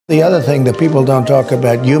The other thing that people don't talk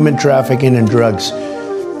about, human trafficking and drugs.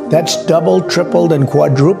 That's doubled, tripled, and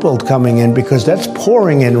quadrupled coming in because that's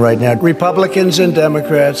pouring in right now. Republicans and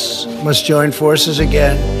Democrats must join forces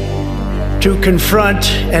again to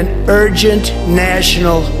confront an urgent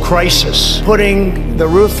national crisis, putting the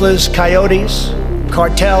ruthless coyotes,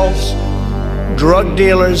 cartels, drug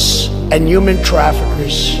dealers, and human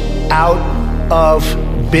traffickers out of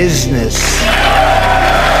business.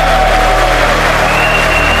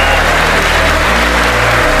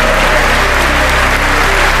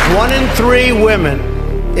 1 in 3 women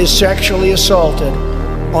is sexually assaulted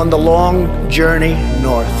on the long journey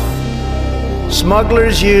north.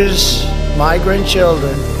 Smugglers use migrant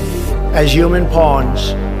children as human pawns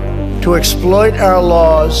to exploit our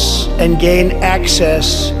laws and gain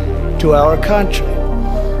access to our country.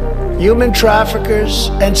 Human traffickers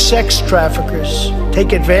and sex traffickers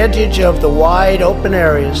take advantage of the wide open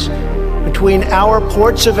areas between our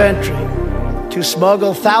ports of entry to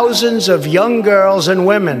smuggle thousands of young girls and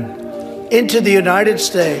women into the United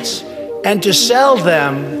States and to sell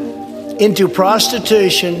them into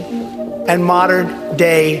prostitution and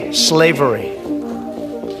modern-day slavery.